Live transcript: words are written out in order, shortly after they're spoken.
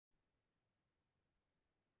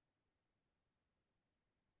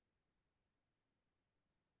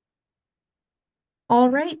All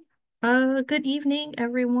right. Good evening,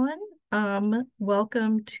 everyone.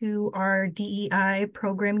 Welcome to our DEI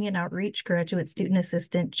Programming and Outreach Graduate Student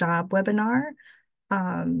Assistant Job Webinar.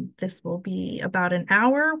 This will be about an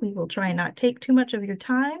hour. We will try and not take too much of your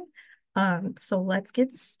time. So let's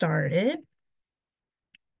get started.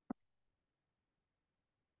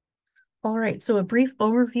 All right, so a brief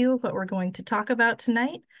overview of what we're going to talk about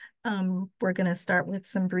tonight. We're going to start with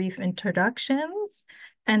some brief introductions,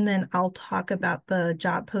 and then I'll talk about the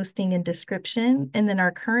job posting and description. And then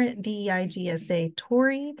our current DEI GSA,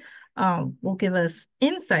 Tori, will give us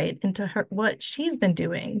insight into what she's been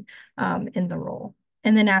doing in the role.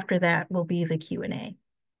 And then after that will be the Q&A.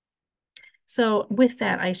 So with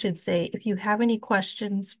that, I should say, if you have any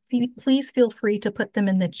questions, please feel free to put them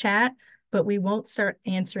in the chat, but we won't start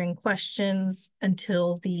answering questions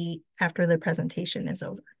until after the presentation is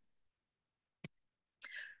over.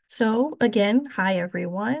 So again, hi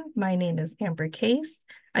everyone. My name is Amber Case.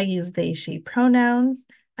 I use they, she pronouns.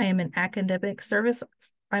 I'm an academic services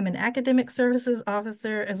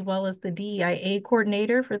officer as well as the DEIA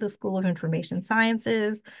coordinator for the School of Information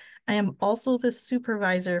Sciences. I am also the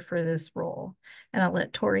supervisor for this role, and I'll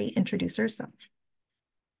let Tori introduce herself.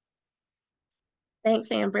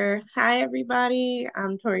 Thanks, Amber. Hi, everybody.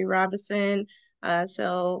 I'm Tori Robinson.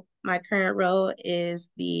 So my current role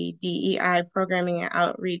is the DEI Programming and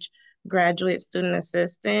Outreach Graduate Student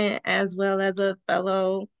Assistant, as well as a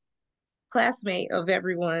fellow classmate of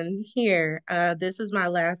everyone here. This is my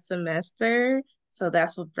last semester, so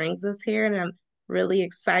that's what brings us here, and I'm really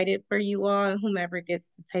excited for you all and whomever gets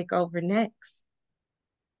to take over next.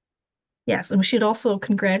 Yes, and we should also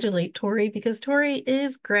congratulate Tori because Tori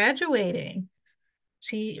is graduating.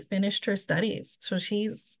 She finished her studies, so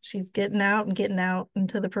she's getting out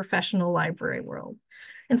into the professional library world.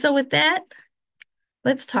 And so with that,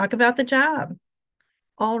 let's talk about the job.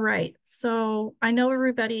 All right, so I know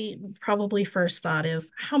everybody probably first thought is,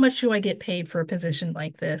 how much do I get paid for a position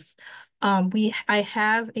like this? I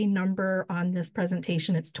have a number on this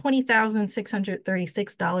presentation. It's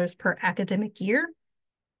 $20,636 per academic year.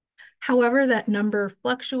 However, that number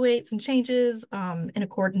fluctuates and changes in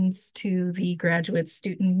accordance to the Graduate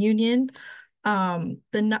Student Union.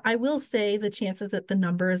 I will say the chances that the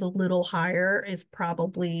number is a little higher is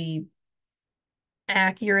probably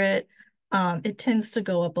accurate. It tends to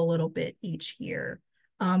go up a little bit each year.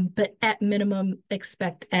 But at minimum,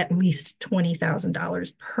 expect at least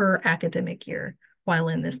 $20,000 per academic year while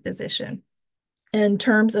in this position. In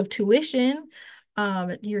terms of tuition,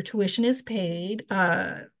 your tuition is paid.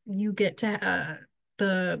 You get to,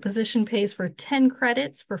 the position pays for 10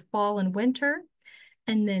 credits for fall and winter,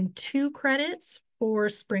 and then 2 credits for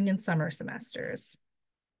spring and summer semesters.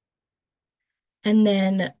 And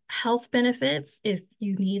then health benefits, if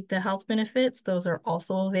you need the health benefits, those are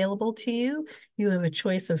also available to you. You have a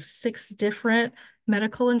choice of 6 different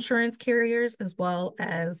medical insurance carriers, as well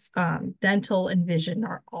as dental and vision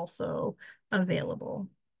are also available.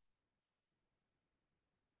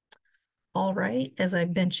 All right, as I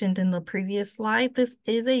mentioned in the previous slide, this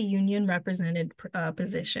is a union represented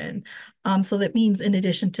position. So that means in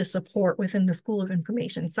addition to support within the School of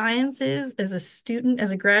Information Sciences,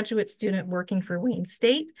 as a graduate student working for Wayne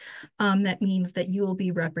State, that means that you will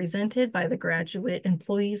be represented by the Graduate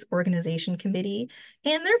Employees Organization Committee,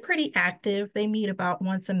 and they're pretty active. They meet about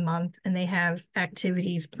once a month, and they have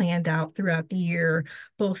activities planned out throughout the year,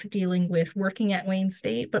 both dealing with working at Wayne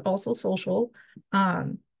State, but also social.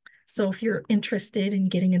 So if you're interested in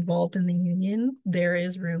getting involved in the union, there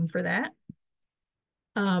is room for that.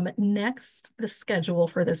 Next, the schedule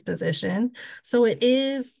for this position. So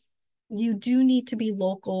you do need to be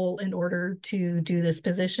local in order to do this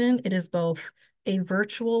position. It is both a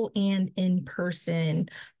virtual and in-person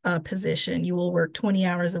position. You will work 20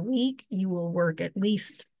 hours a week. You will work at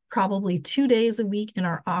least probably 2 days a week in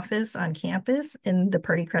our office on campus in the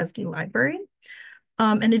Purdy Kresge Library.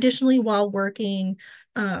 And additionally, while working,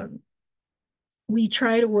 we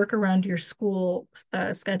try to work around your school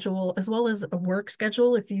schedule as well as a work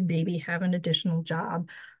schedule if you maybe have an additional job.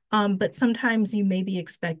 But sometimes you may be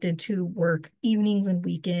expected to work evenings and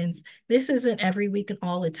weekends. This isn't every week and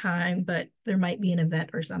all the time, but there might be an event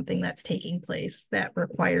or something that's taking place that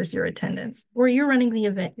requires your attendance, or you're running the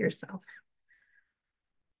event yourself.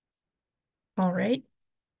 All right.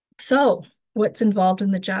 So what's involved in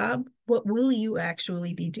the job? What will you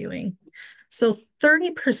actually be doing? So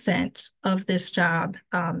 30% of this job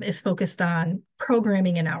is focused on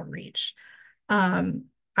programming and outreach.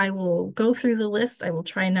 I will go through the list. I will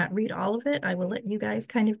try and not read all of it. I will let you guys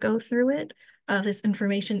kind of go through it. This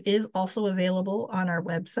information is also available on our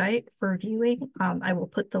website for viewing. I will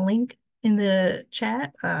put the link in the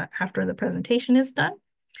chat after the presentation is done.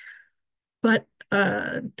 But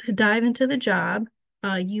to dive into the job,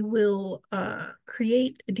 you will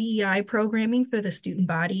create DEI programming for the student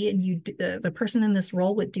body, and the person in this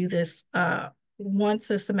role would do this once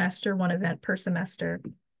a semester, one event per semester.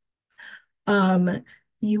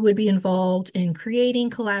 You would be involved in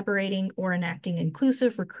creating, collaborating, or enacting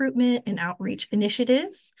inclusive recruitment and outreach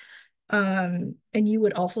initiatives. And you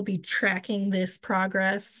would also be tracking this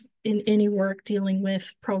progress in any work dealing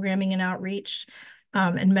with programming and outreach,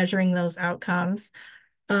 and measuring those outcomes.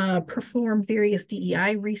 Perform various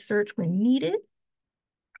DEI research when needed.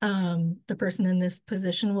 The person in this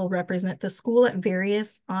position will represent the school at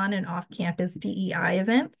various on and off-campus DEI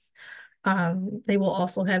events. They will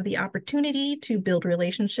also have the opportunity to build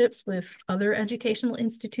relationships with other educational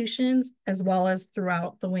institutions, as well as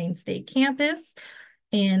throughout the Wayne State campus.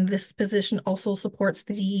 And this position also supports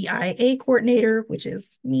the DEIA coordinator, which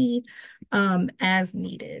is me, as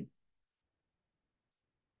needed.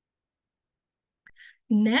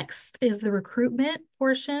 Next is the recruitment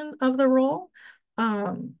portion of the role.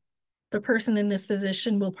 The person in this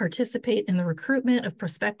position will participate in the recruitment of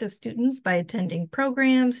prospective students by attending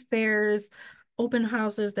programs, fairs, open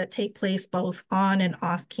houses that take place both on and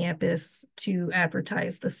off campus to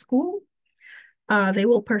advertise the school. They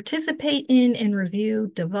will participate in and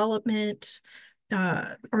review development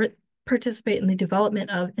or participate in the development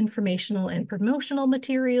of informational and promotional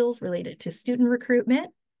materials related to student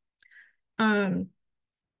recruitment.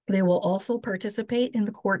 They will also participate in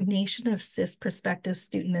the coordination of CIS prospective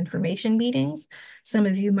student information meetings. Some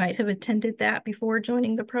of you might have attended that before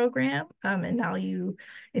joining the program. And now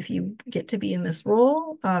if you get to be in this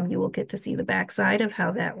role, you will get to see the backside of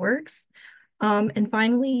how that works. And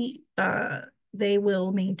finally, they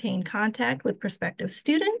will maintain contact with prospective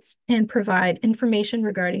students and provide information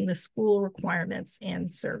regarding the school requirements and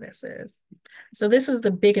services. So this is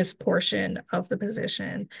the biggest portion of the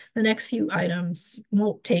position. The next few items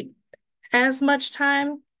won't take as much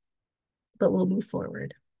time, but we'll move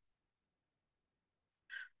forward.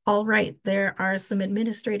 All right, there are some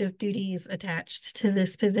administrative duties attached to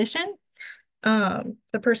this position. The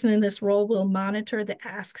person in this role will monitor the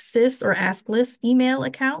Ask Sis or Ask List email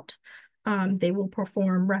account. They will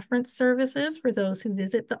perform reference services for those who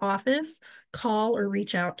visit the office, call or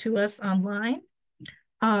reach out to us online.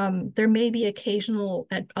 There may be occasional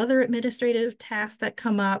other administrative tasks that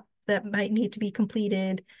come up that might need to be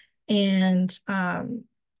completed. And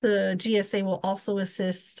the GSA will also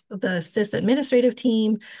assist the CIS administrative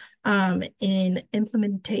team in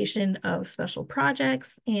implementation of special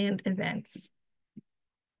projects and events.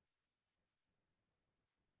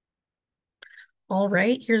 All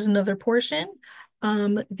right, here's another portion.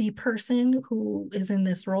 The person who is in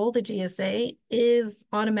this role, the GSA, is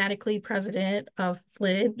automatically president of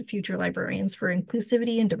FLID, Future Librarians for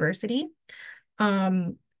Inclusivity and Diversity.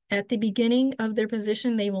 At the beginning of their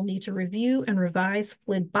position, they will need to review and revise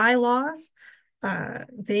FLID bylaws.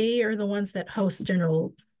 They are the ones that host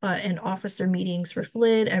general and officer meetings for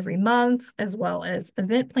FLID every month, as well as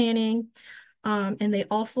event planning. And they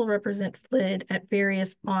also represent FLID at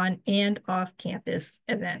various on and off campus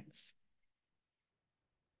events.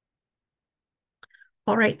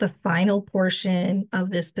 All right, the final portion of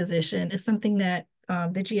this position is something that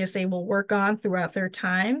the GSA will work on throughout their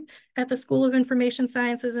time at the School of Information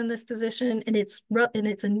Sciences in this position, and it's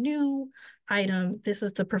a new item. This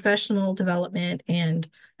is the professional development and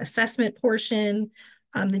assessment portion.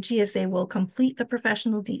 The GSA will complete the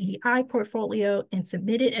professional DEI portfolio and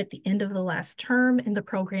submit it at the end of the last term in the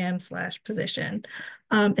program/position.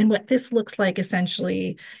 And what this looks like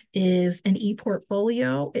essentially is an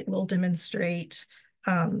e-portfolio. It will demonstrate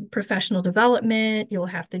professional development. You'll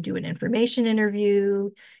have to do an information interview.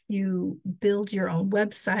 You build your own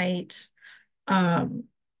website. And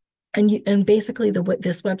basically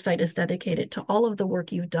this website is dedicated to all of the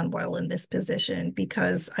work you've done while in this position,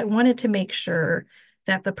 because I wanted to make sure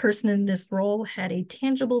that the person in this role had a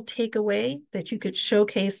tangible takeaway that you could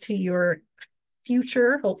showcase to your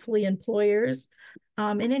future, hopefully, employers,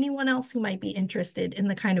 and anyone else who might be interested in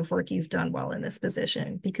the kind of work you've done while in this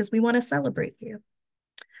position, because we want to celebrate you.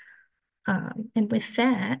 And with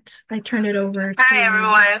that, I turn it over to... Hi,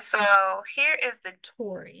 everyone. So here is the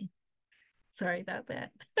Tori. Sorry about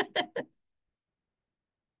that.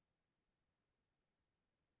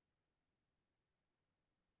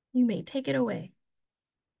 You may take it away.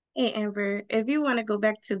 Hey, Amber, if you want to go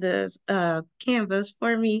back to this canvas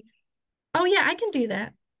for me. Oh, yeah, I can do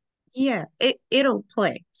that. Yeah, it'll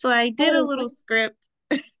play. So I did a little script.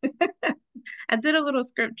 I did a little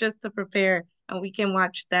script just to prepare, and we can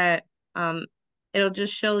watch that. It'll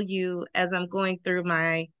just show you as I'm going through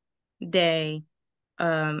my day,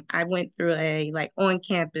 I went through a like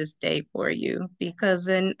on-campus day for you because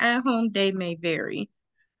an at-home day may vary.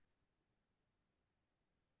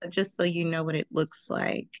 But just so you know what it looks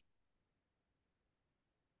like.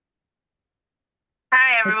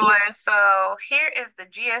 Hi, everyone. So here is the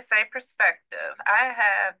GSA perspective. I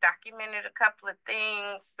have documented a couple of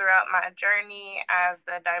things throughout my journey as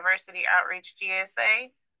the Diversity Outreach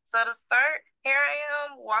GSA. So to start, here I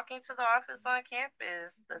am walking to the office on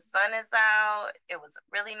campus. The sun is out. It was a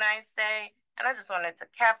really nice day, and I just wanted to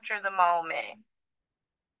capture the moment.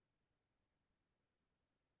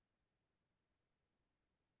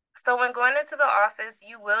 So when going into the office,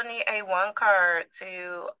 you will need a one card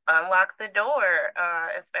to unlock the door,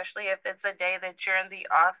 especially if it's a day that you're in the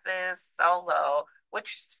office solo,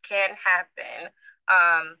 which can happen.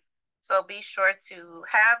 So be sure to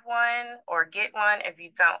have one or get one if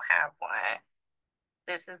you don't have one.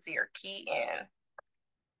 This is your key in.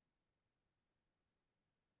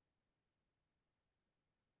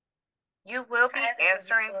 You will be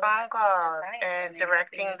answering phone calls and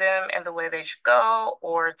directing them in the way they should go,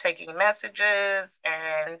 or taking messages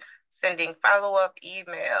and sending follow-up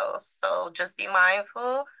emails. So just be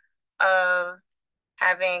mindful of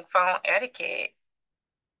having phone etiquette.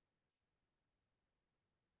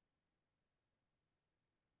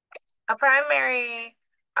 A primary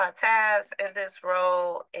task in this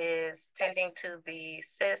role is tending to the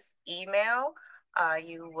SIS email.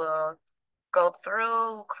 You will go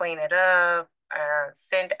through, clean it up,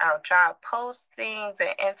 send out job postings and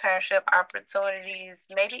internship opportunities,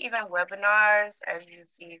 maybe even webinars as you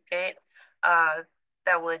see fit,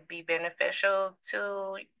 that would be beneficial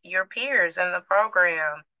to your peers in the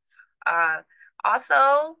program.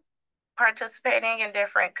 Also, participating in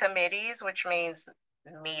different committees, which means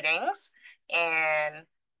meetings, and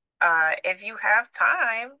if you have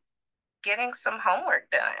time, getting some homework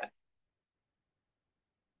done.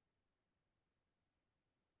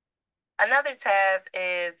 Another task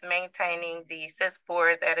is maintaining the SIS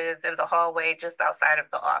board that is in the hallway just outside of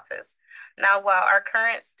the office. Now, while our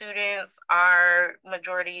current students are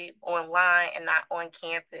majority online and not on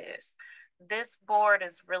campus, this board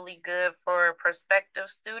is really good for prospective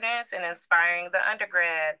students and inspiring the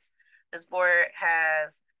undergrads. This board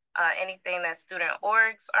has anything that student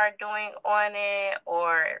orgs are doing on it,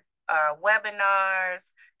 or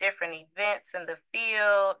webinars, different events in the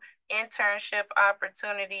field, internship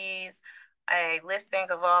opportunities, a listing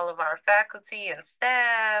of all of our faculty and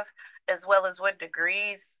staff, as well as what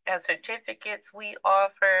degrees and certificates we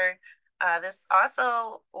offer. This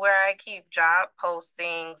also where I keep job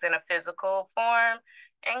postings in a physical form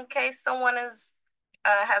in case someone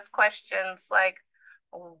has questions like,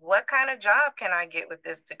 what kind of job can I get with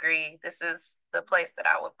this degree? This is the place that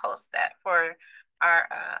I would post that for our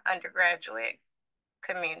undergraduate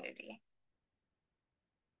community.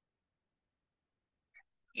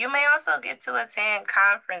 You may also get to attend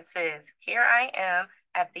conferences. Here I am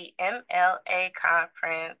at the MLA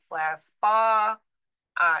conference last fall.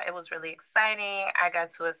 It was really exciting. I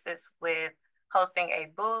got to assist with hosting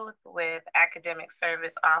a booth with Academic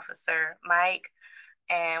Service Officer Mike,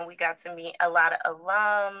 and we got to meet a lot of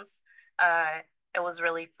alums. It was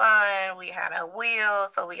really fun. We had a wheel,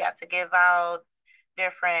 so we got to give out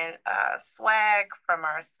different swag from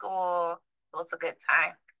our school. It was a good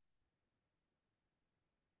time.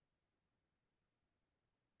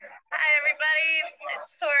 Hi, everybody.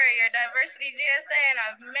 It's Tori, your Diversity GSA, and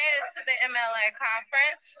I've made it to the MLA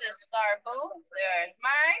conference. This is our booth. There's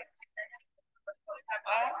mine.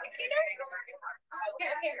 Oh, you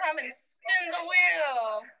can come and spin the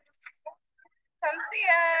wheel. Come see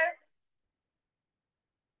us.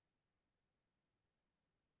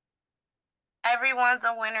 Everyone's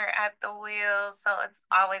a winner at the wheel, so it's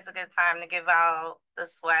always a good time to give out the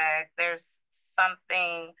swag. There's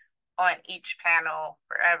something on each panel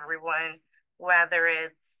for everyone, whether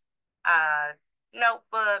it's a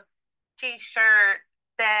notebook, t-shirt,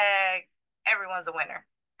 bag, everyone's a winner.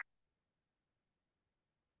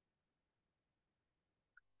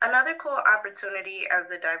 Another cool opportunity as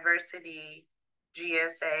the Diversity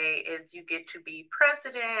GSA is you get to be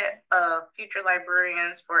president of Future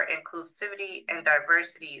Librarians for Inclusivity and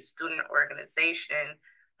Diversity Student Organization.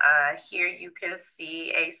 Here you can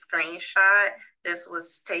see a screenshot. This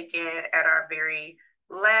was taken at our very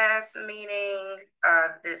last meeting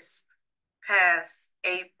this past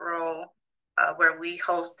April, where we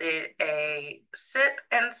hosted a sip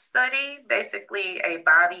and study, basically a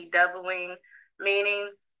body doubling meeting.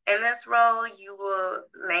 In this role, you will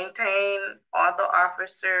maintain all the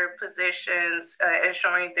officer positions,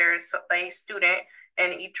 ensuring there's a student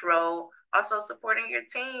in each role also supporting your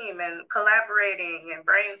team and collaborating and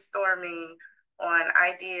brainstorming on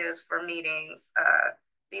ideas for meetings.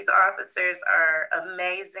 These officers are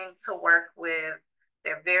amazing to work with.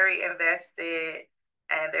 They're very invested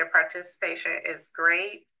and their participation is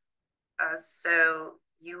great. So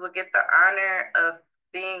you will get the honor of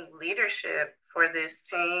being leadership for this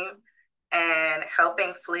team and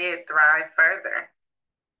helping FLID thrive further.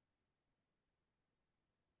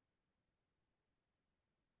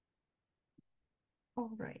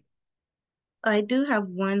 All right. I do have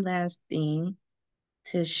one last thing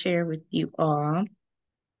to share with you all.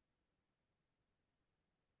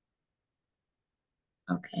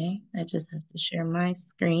 Okay, I just have to share my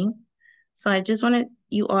screen. So I just wanted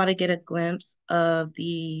you all to get a glimpse of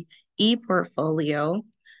the e-portfolio.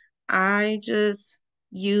 I just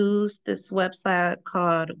used this website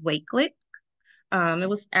called Wakelet. It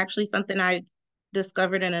was actually something I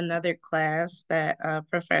discovered in another class that a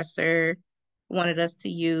professor wanted us to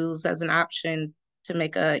use as an option to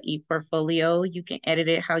make a e-portfolio. You can edit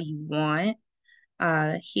it how you want.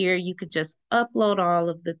 Here you could just upload all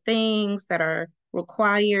of the things that are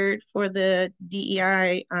required for the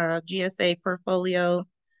DEI GSA portfolio.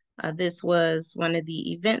 This was one of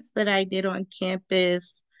the events that I did on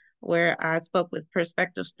campus where I spoke with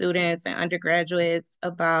prospective students and undergraduates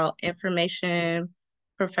about information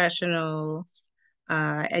professionals.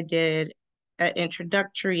 I did an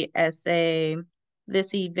introductory essay.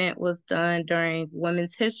 This event was done during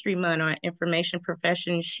Women's History Month on information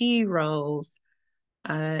profession she roles.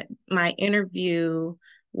 My interview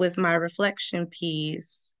with my reflection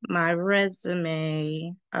piece, my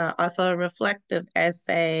resume, also a reflective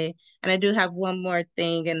essay. And I do have one more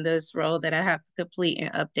thing in this role that I have to complete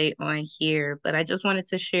and update on here, but I just wanted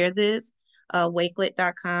to share this.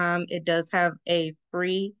 Wakelet.com, it does have a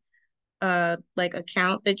free like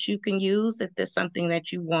account that you can use if there's something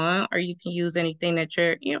that you want, or you can use anything that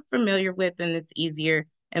you're familiar with and it's easier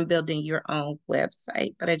in building your own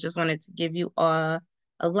website. But I just wanted to give you all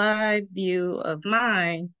a live view of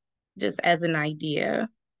mine just as an idea.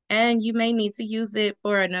 And you may need to use it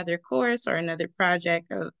for another course or another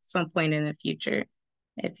project at some point in the future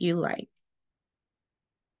if you like.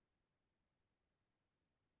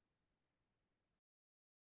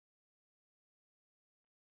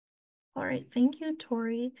 All right, thank you,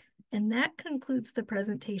 Tori. And that concludes the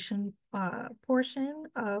presentation portion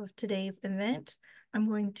of today's event. I'm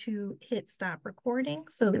going to hit stop recording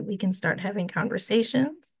so that we can start having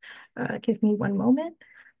conversations. Give me one moment.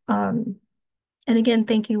 And again,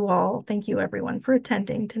 thank you all. Thank you everyone for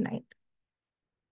attending tonight.